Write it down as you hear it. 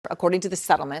according to the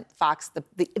settlement, Fox,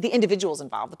 the individuals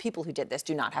involved, the people who did this,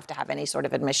 do not have to have any sort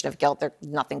of admission of guilt. They're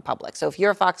nothing public. So if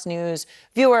you're a Fox News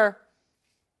viewer,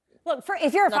 look,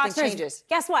 if you're a Fox News, changes.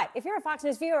 Guess what? If you're a Fox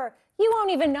News viewer, you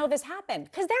won't even know this happened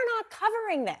because they're not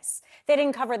covering this. They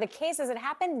didn't cover the case as it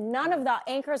happened. None of the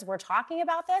anchors were talking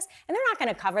about this, and they're not going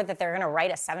to cover that they're going to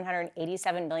write a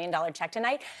 $787 million check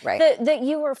tonight. Right. That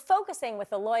you were focusing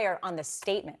with the lawyer on the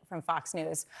statement from Fox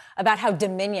News about how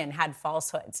Dominion had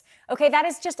falsehoods. Okay, that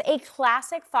is just a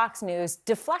classic Fox News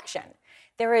deflection.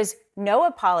 There is no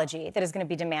apology that is going to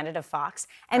be demanded of Fox.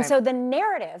 And so the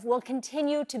narrative will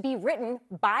continue to be written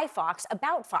by Fox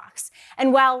about Fox.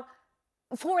 And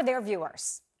for their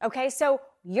viewers. Okay, so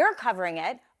you're covering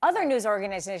it. Other news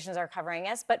organizations are covering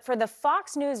us. But for the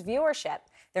Fox News viewership,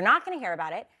 they're not going to hear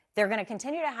about it. They're going to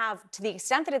continue to have, to the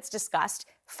extent that it's discussed,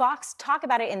 Fox talk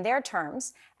about it in their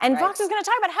terms. And Fox is going to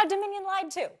talk about how Dominion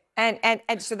lied too. And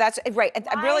so that's right.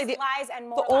 Lies, really, lies, and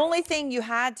more the lies. only thing you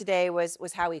had today was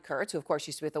Howie Kurtz, who of course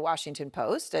used to be at the Washington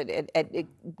Post,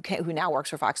 who now works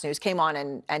for Fox News, came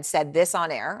on and said this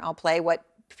on air. I'll play what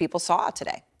people saw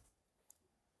today.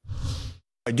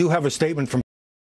 I do have a statement from